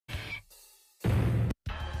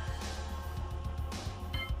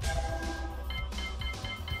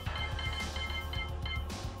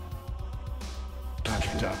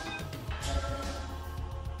Takeda.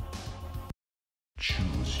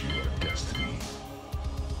 Choose your destiny.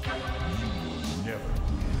 You will never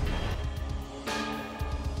win.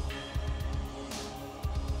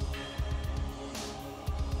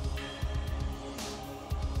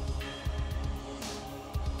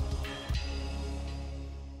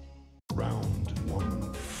 Round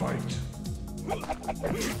one, fight.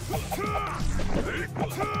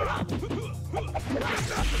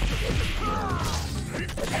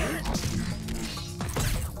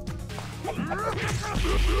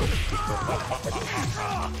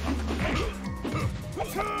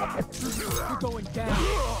 You're going down.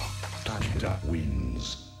 Takeda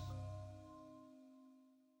wins.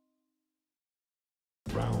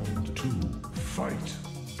 Round two, fight.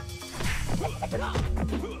 You're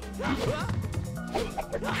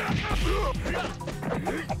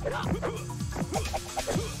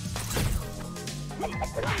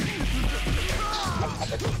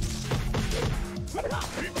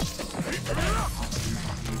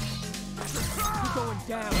going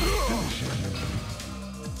down.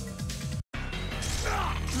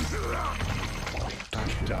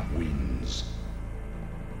 Takeda wins.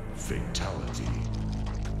 Fatality.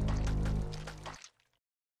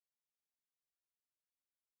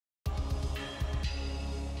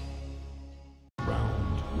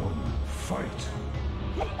 Round one, fight.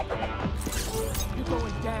 You're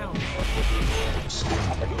going down.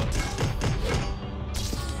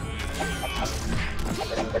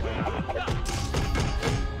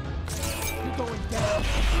 You're going down.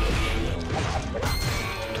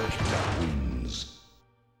 Takeda wins.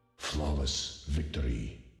 Flawless victory.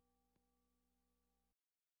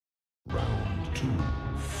 Round two,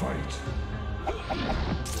 fight.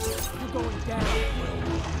 You're going down.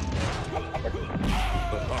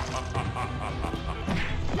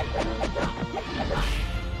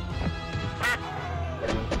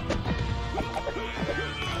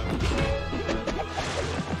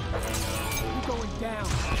 You're going down.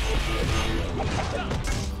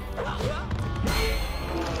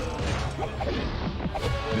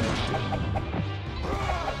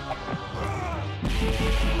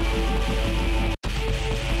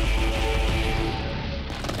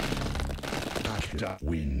 Takeda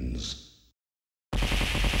wins.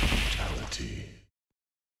 Fatality.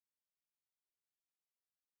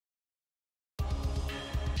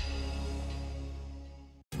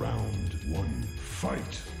 Round one,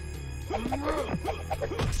 fight. You're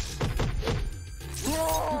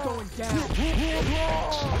going down.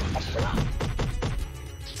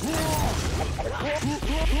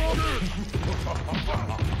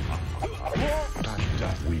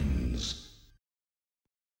 Takeda wins.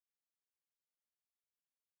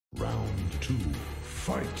 Round two,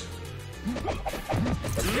 fight.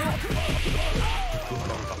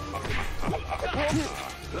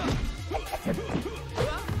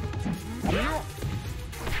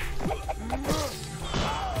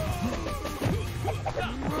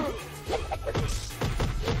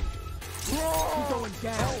 You're going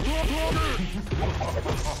down.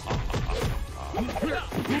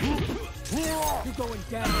 You're going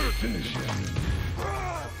down. Finish him.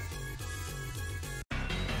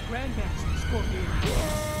 Grandmaster Scorpion.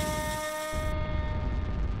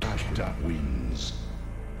 Takeda wins.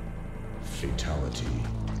 Fatality.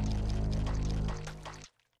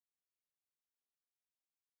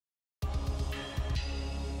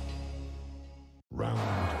 Round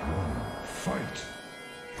one, fight.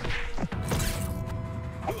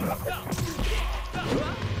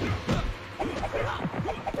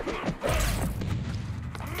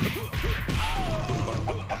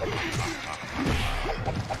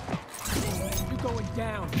 You're going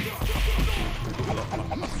down.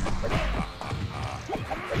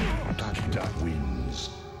 Takeda wins.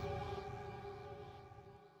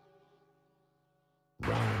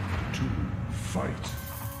 Round two, fight.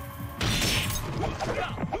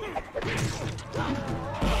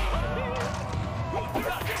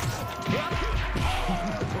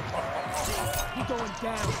 You're going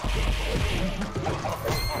down.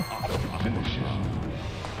 Finish him.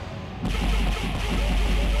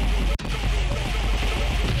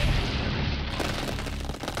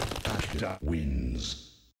 Takeda wins.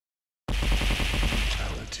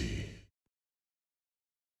 Fatality.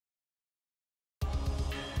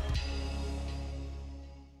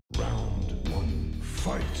 Round one,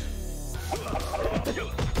 fight.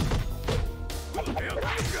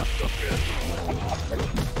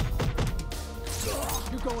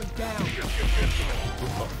 You're going down.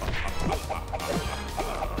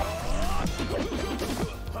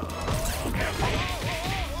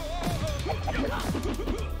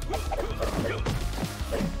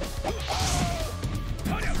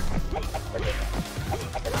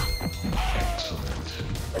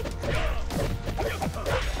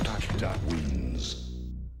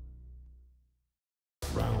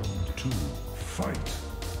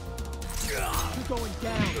 going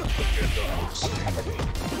down. Outstanding.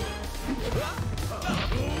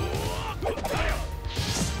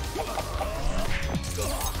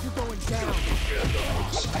 You're going down.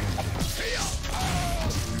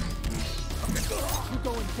 You're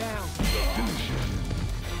going down. Finish him.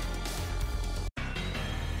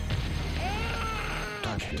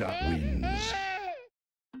 Takeda wins.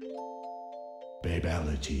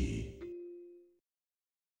 Babality.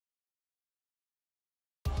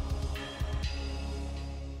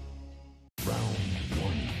 Round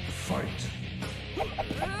 1, fight.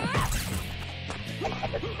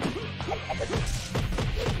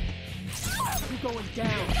 You're going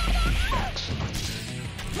down. Excellent.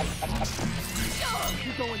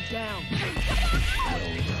 You're going down.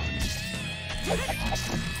 Well done.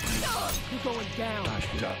 You're going down.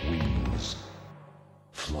 Takeda wins.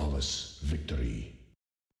 Flawless victory.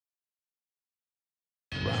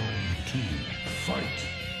 Round 2, fight.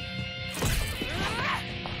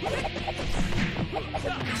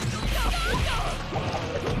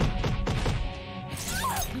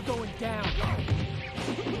 You're going down.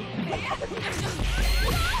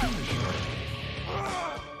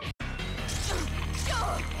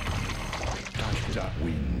 Takeda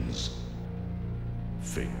wins.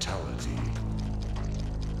 Fatality.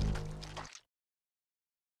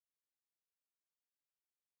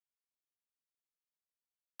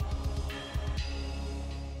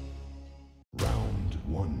 Round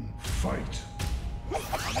 1, fight.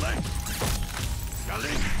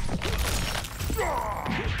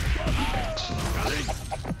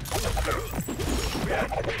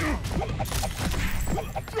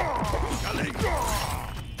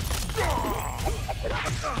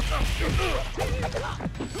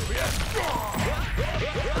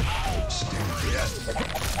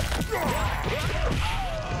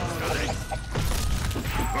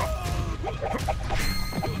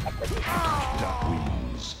 Takeda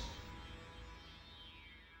wins.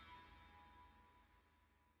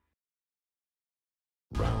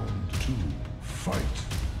 Round 2, fight.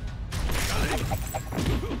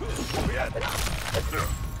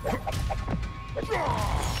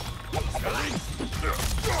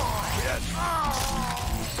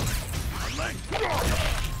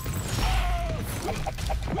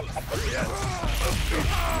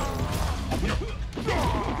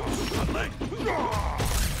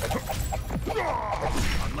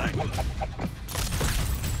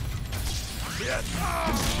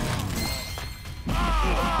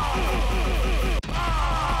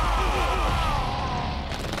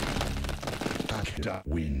 Takeda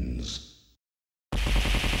wins.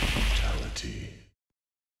 Fatality.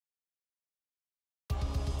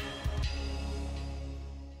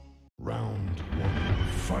 Round 1,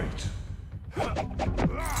 fight.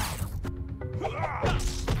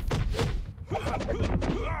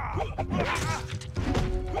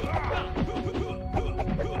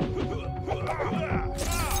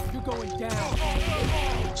 You're going down.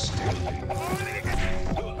 Outstanding.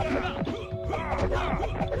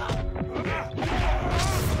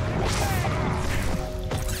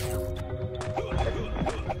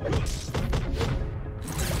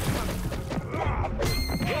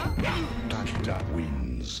 Takeda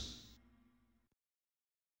wins.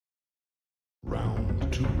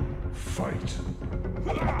 Round 2, fight.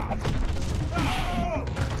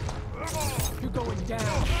 You're going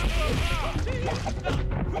down.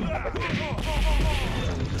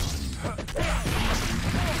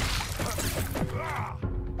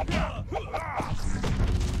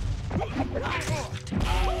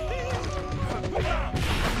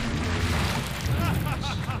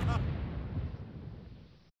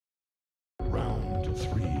 Round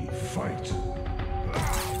 3, fight.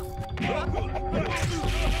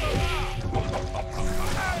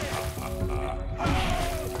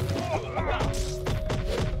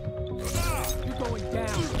 You're going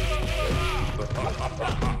down.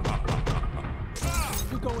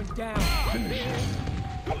 You're going down. Finish him.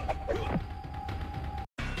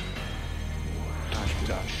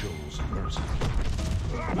 Takeda shows mercy.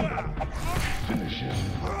 Finish him.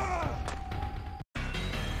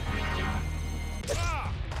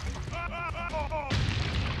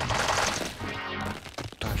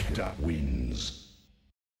 Takeda wins.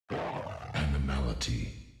 Animality.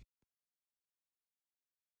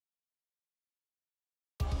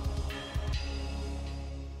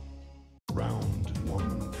 Round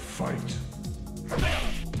 1, fight.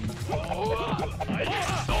 You're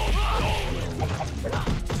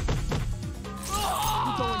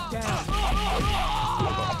going down.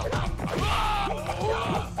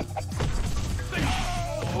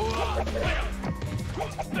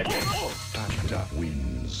 Takeda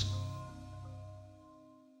wins.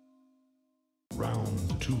 Round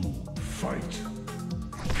two, fight.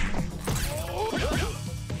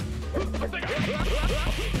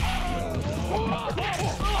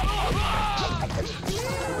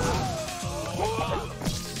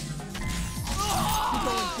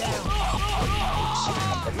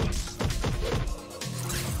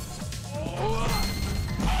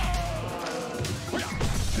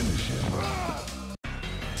 Finish him.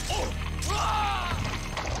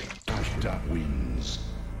 Takeda wins.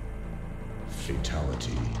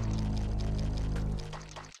 Fatality.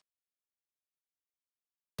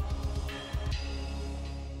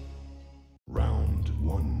 Round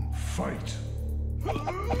one, fight. You're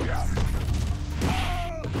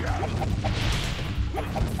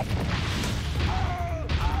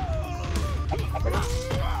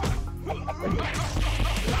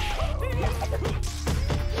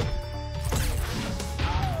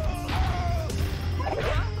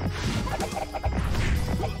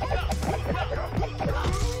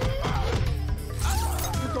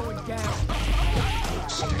going down.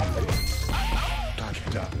 Outstanding.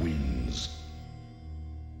 Takeda wins.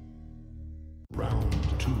 Round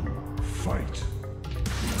two, fight.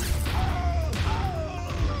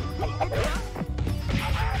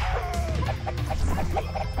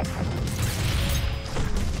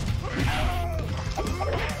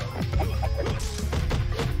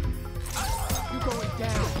 You're going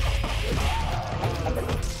down.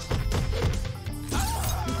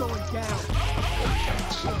 You're going down.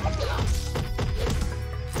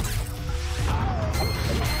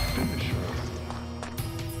 Finisher.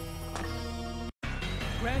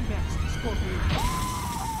 Grandmaster Scorpion.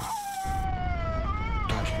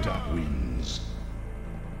 Takeda wins.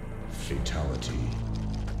 Fatality.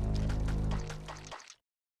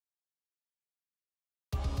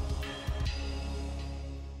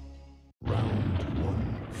 Round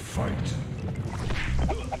one, fight.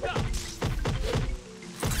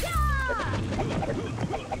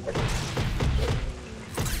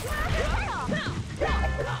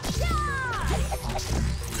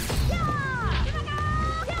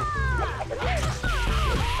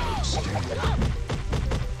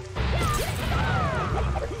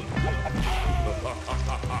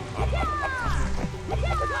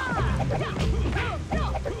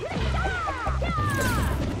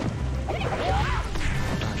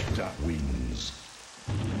 Takeda wins.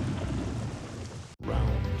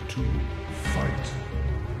 Round two, fight.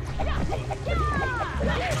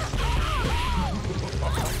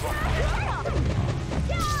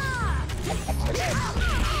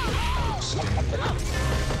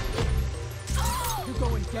 You're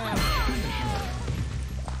going down.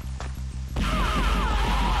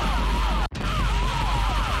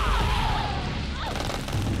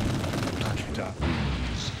 Takeda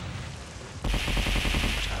wins.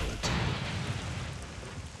 Fatality.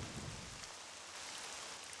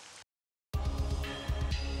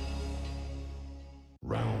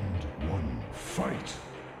 Round one, fight.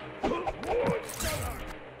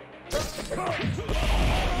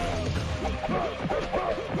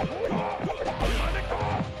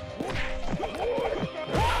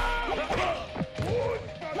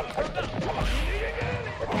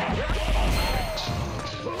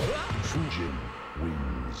 Mugen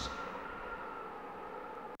wins.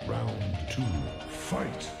 Round two,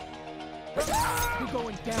 fight. You're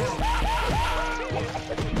going down.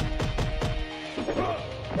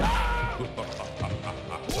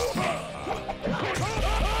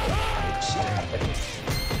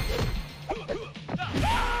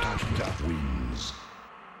 Takeda wins.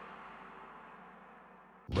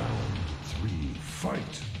 Round three,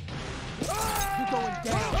 fight. You're going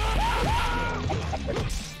down.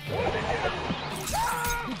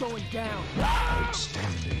 You're going down.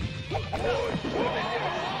 Outstanding. You're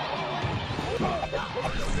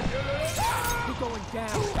going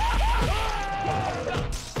down.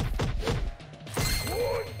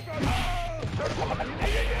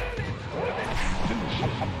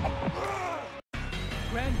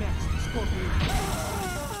 Grandmaster Scorpion.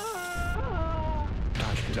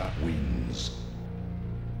 Takeda wins.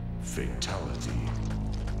 Fatality.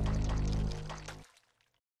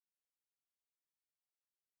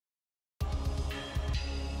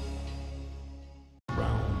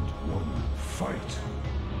 Round one, fight.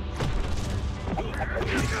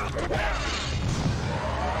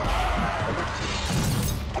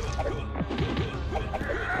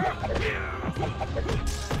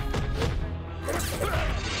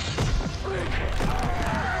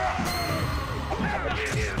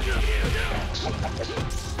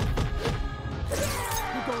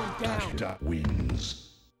 You're going down. Takeda wins.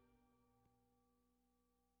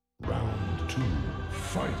 Round two,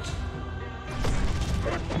 fight.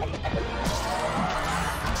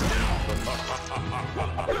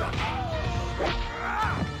 You're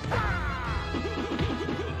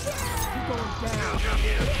going down.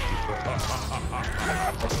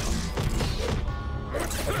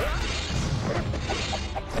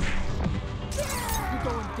 You're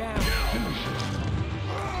going down.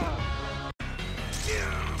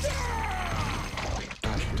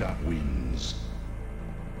 Takeda wins.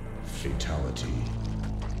 Fatality.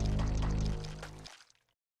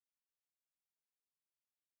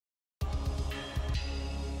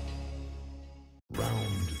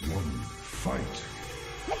 Round one, fight.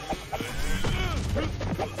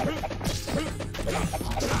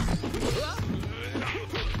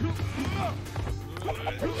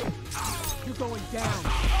 You're going down.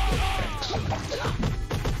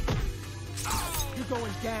 You're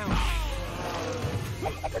going down.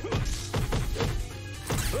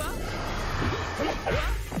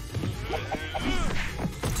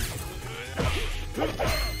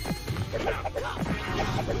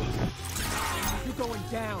 You're going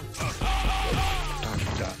down.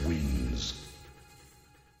 Takeda wins.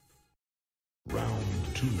 Round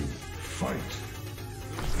two, fight.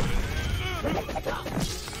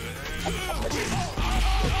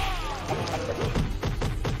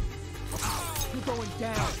 You're going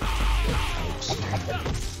down. Outstanding.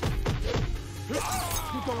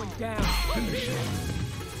 You're going down. Finish him.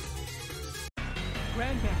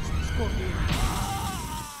 Grandmaster Scorpion.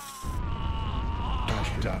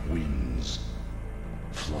 Takeda wins.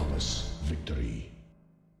 Flawless victory.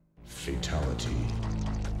 Fatality.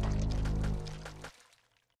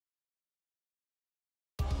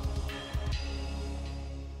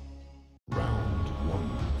 Round one,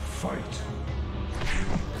 fight.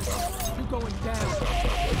 You're going down.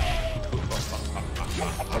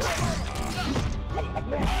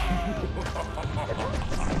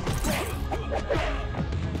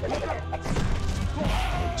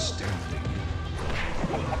 Outstanding.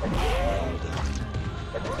 Well done.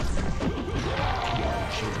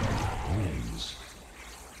 Wins.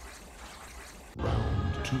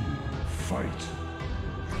 Round two, fight.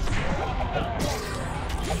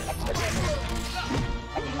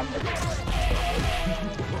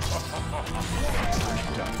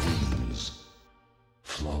 Takeda wins.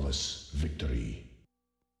 Flawless victory.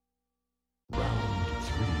 Round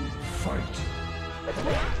three, fight.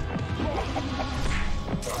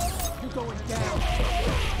 You're going down.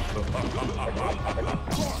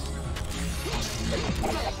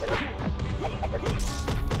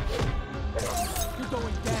 You're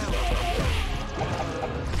going down.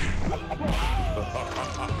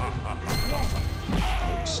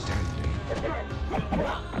 Outstanding.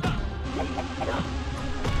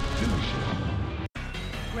 Finish him.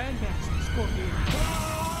 Grandmaster Scorpion.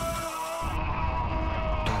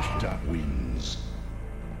 Takeda wins.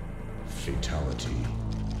 Fatality.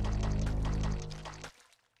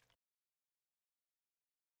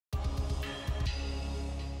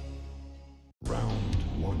 Round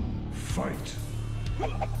one, fight.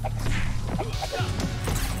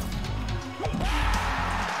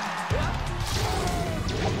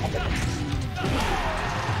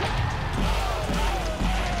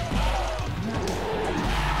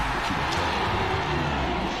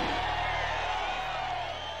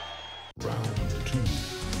 Round two,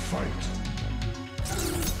 fight.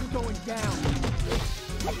 You're going down.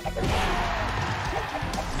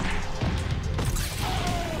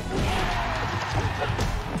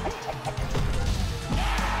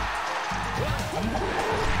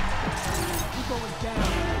 You're going down.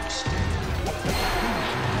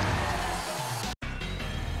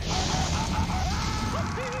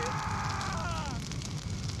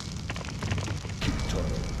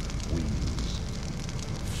 Kitaro wins.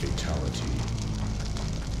 Fatality.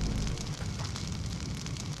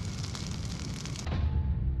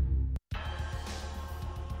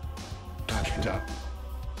 Takeda.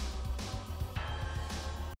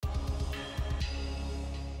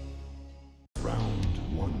 Round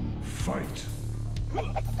one, fight.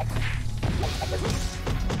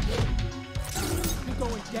 You're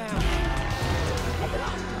going down.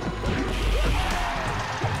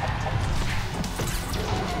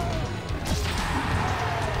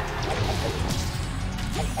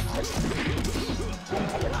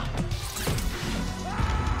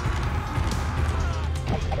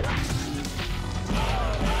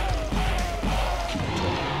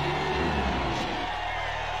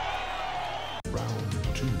 Round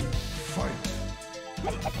two, fight.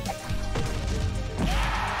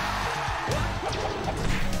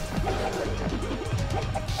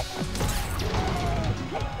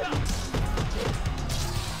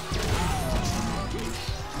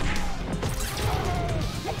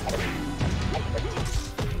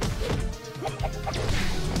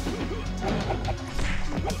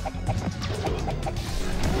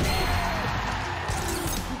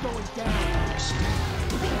 You're going down.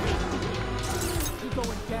 You're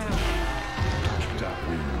going down. Takeda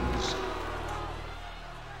wins.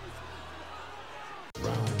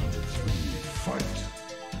 Round 3, fight.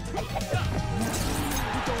 You're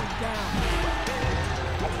going down.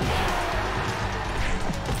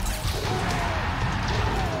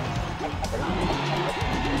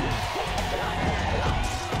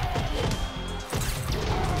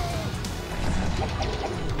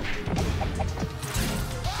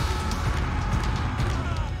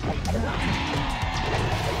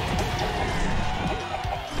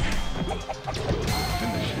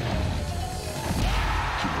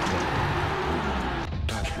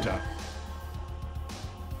 Takeda.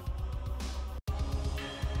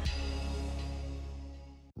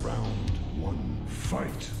 Round 1,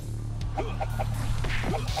 fight.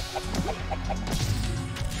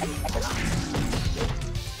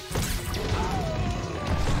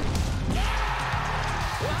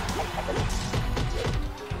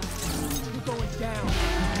 You're going down.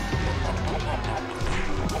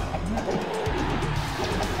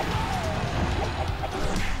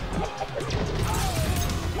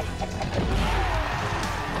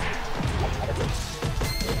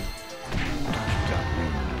 Takeda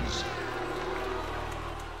wins.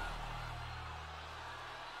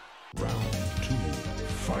 Round 2,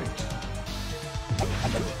 fight.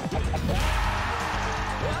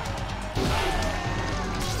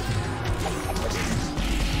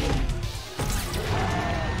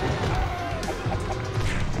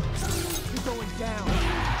 You're going down.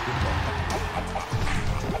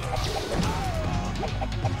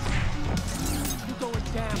 You're going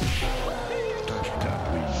down. Takeda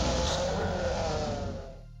wins.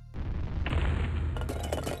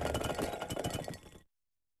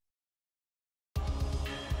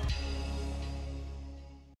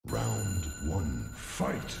 Round 1,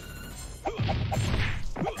 fight. You're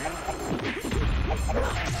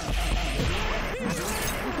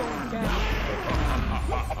going down.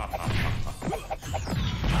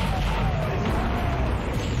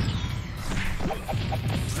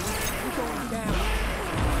 You're going down.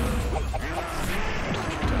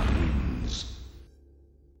 Takeda wins.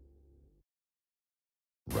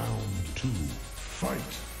 Round 2,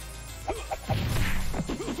 fight.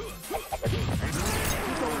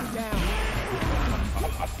 You're going down.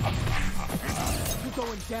 You're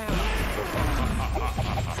going down.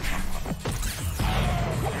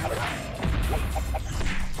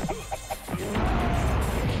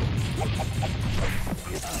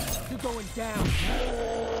 You're going down.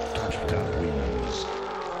 Takeda wins.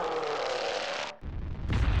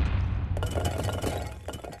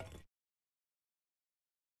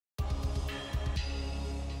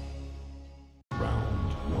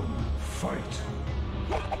 Round 1, fight.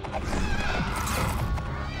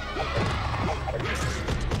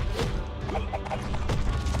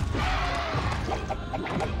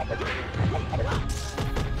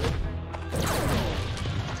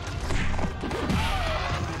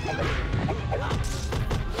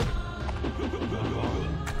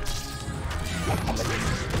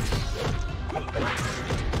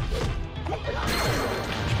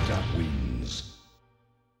 Takeda wins.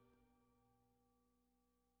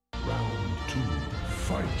 Round 2,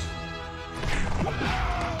 fight.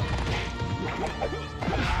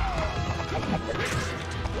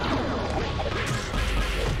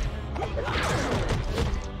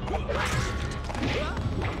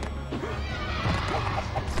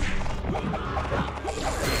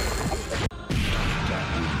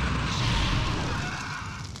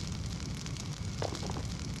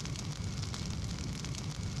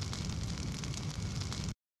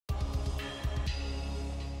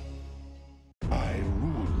 I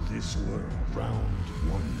rule this world. Round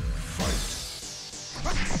 1, fight.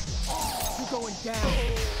 You're going down.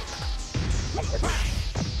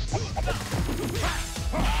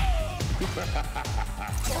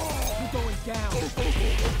 You're going down.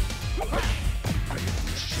 I am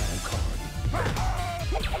Shao Kahn.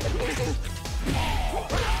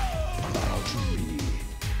 Bow to me.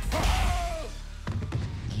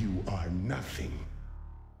 You are nothing.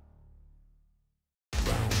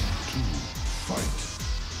 Round 2, fight.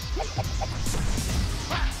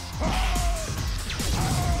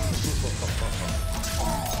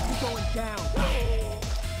 You're going down.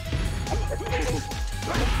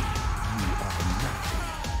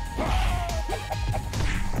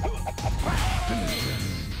 Finish him.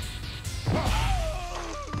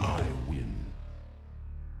 I win.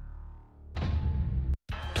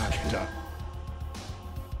 Takeda.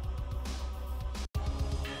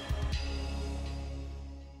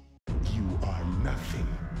 You are nothing.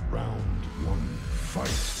 Round 1,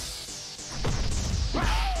 fight.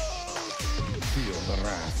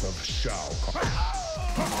 wrath of Shao Kahn.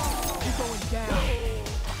 You're going down.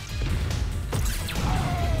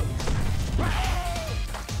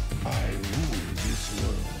 I rule this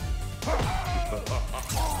world.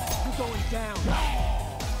 You're going down.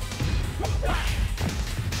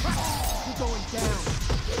 You're going down.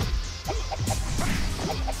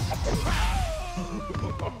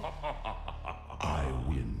 I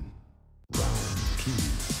win. Round 2,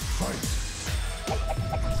 fight.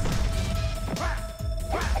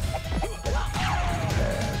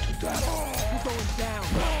 Prepare to die. You're going down.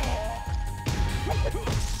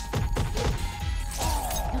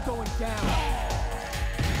 You're going down.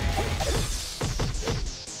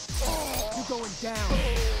 You're going down.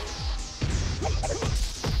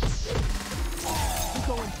 You're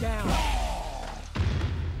going down.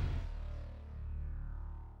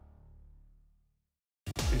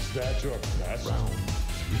 Is that your best? Round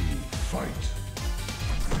 3, fight.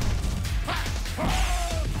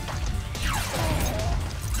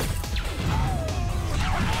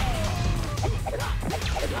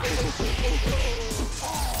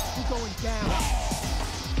 You're going down.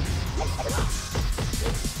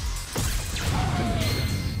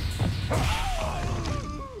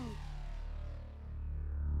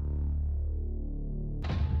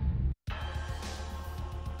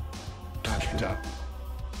 Takeda.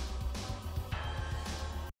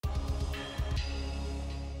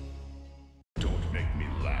 Don't make me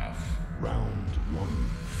laugh. Round 1,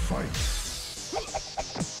 fight.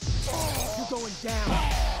 You're going down.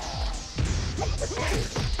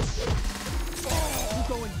 You're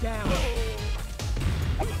going down.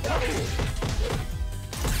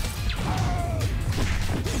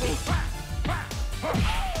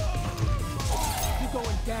 You're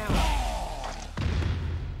going down.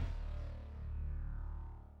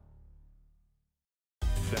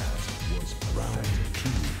 That was round 2,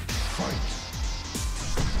 fight.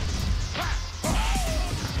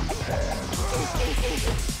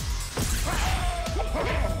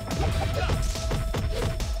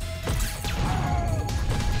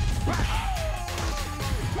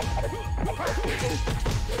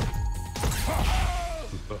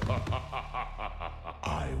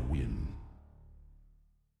 I win.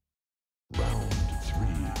 Round 3,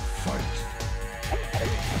 fight.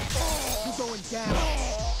 You're going down.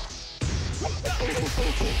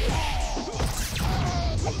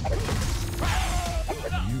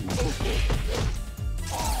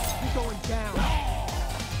 You're going down.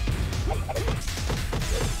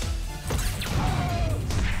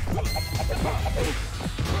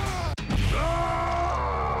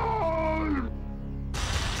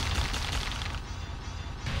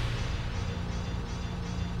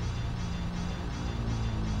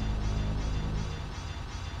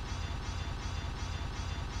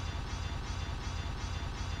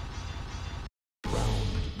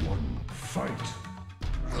 Fight!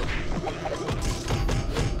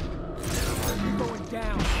 You're going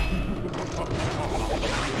down.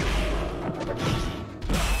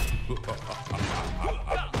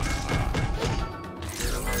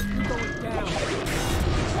 You're going down.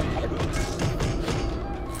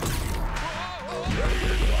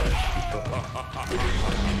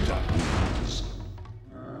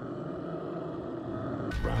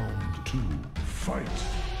 Round 2, fight!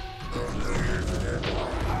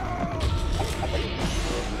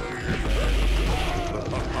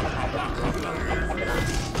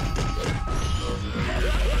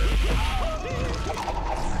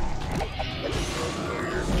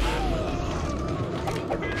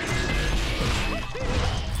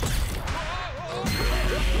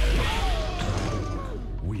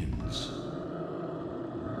 Wins.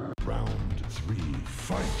 Round 3,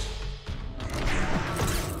 fight!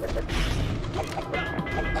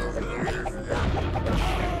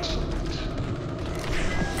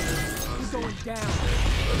 You're going down.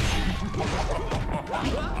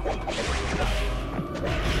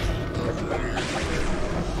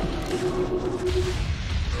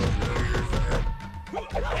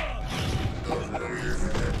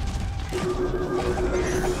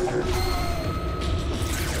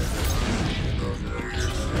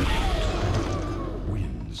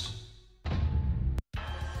 Wins.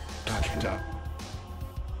 Takeda.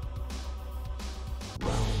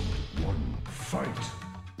 Round 1, fight!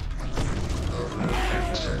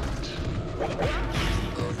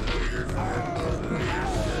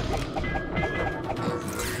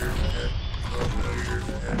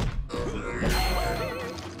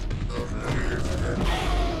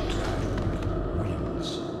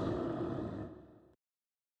 Wins.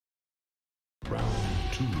 Round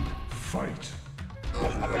 2, fight!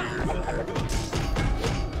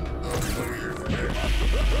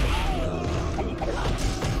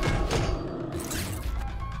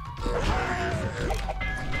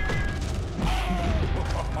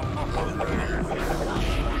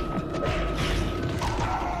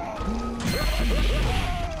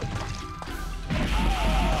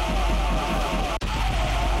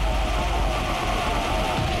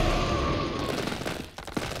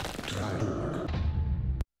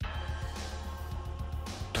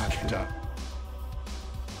 Takeda.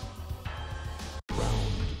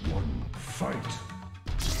 Round 1, fight.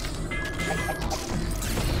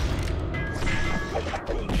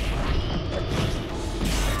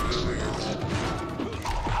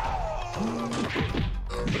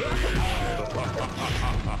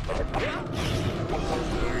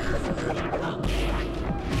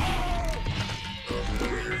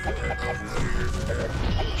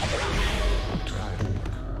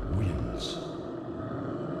 Wins.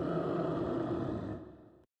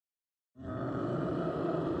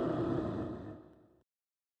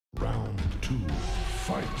 Round 2,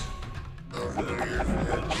 fight.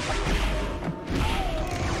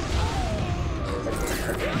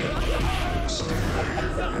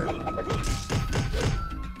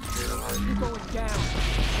 You're going down.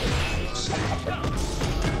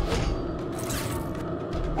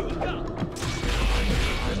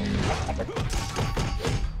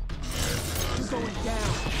 You're going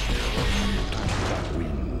down. Takeda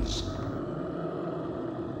wins.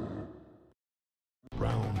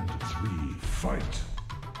 Round 3, fight.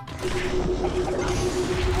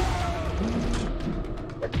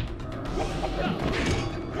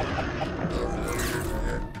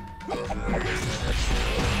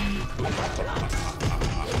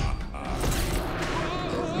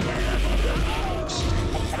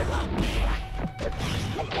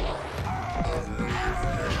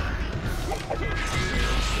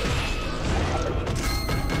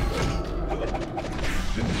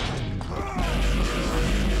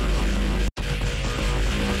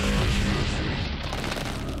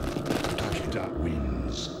 Takeda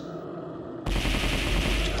wins.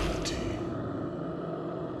 Fatality.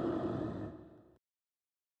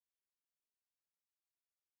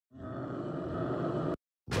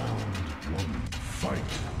 Round 1,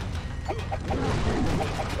 fight.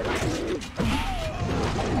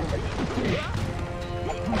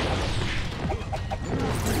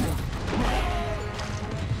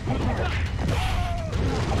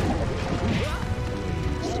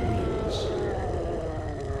 Wins.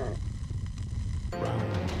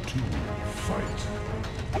 Round 2, fight.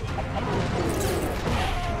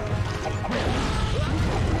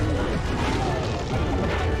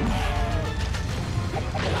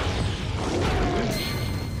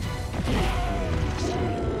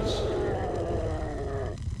 Wins.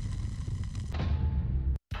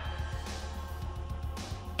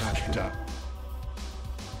 Takeda.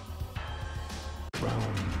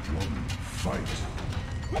 Round 1, fight.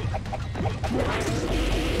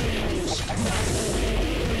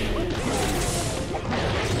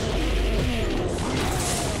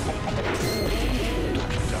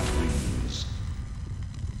 Takeda wins.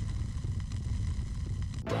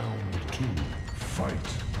 Round 2, fight.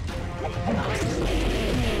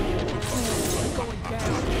 You're going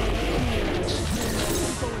down.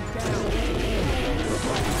 You're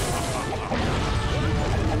going down.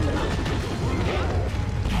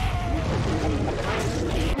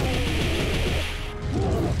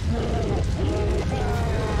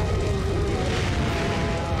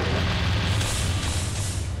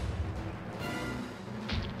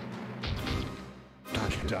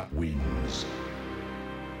 Takeda wins.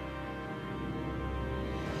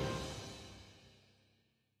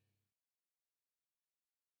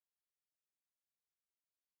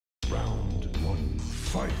 Round 1,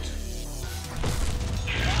 fight.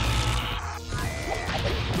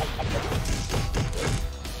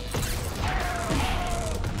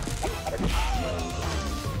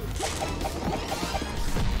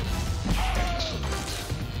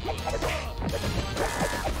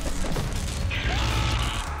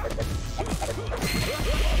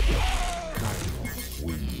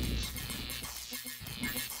 Wins.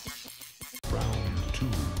 Round 2,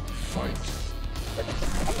 fight.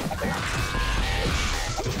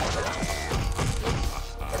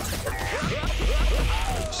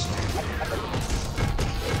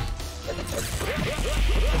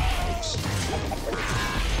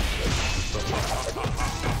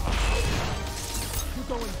 You're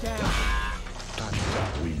going down. Takeda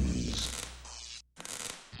wins.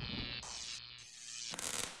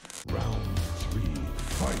 Round 3,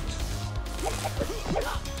 fight.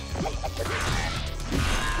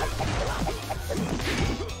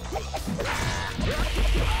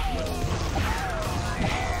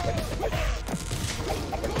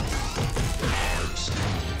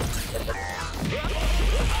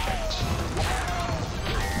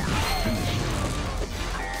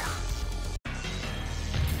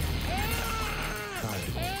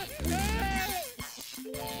 Takeda wins.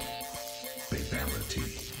 Fatality.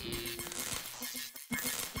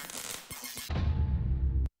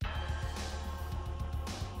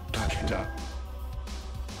 Takeda.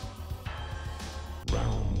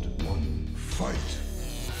 Round 1, fight.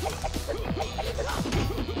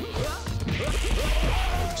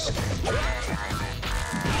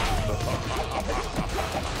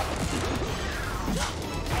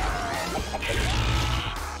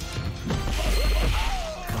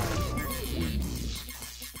 Wins.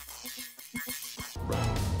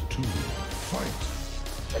 Round 2, fight.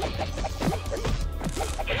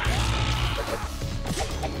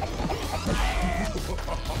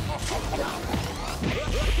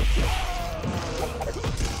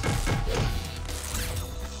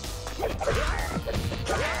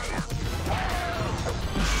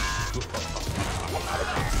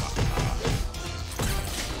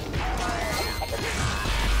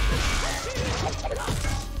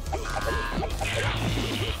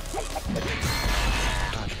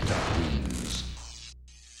 Takeda wins.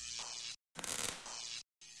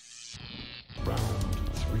 Round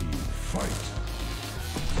 3, fight.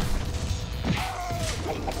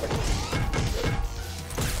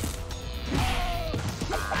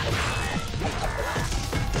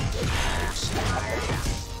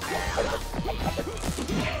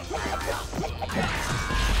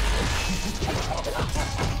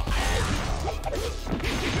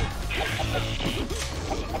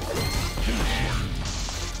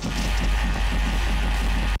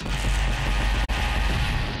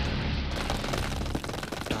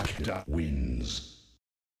 Takeda wins.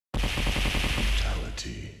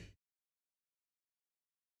 Fatality.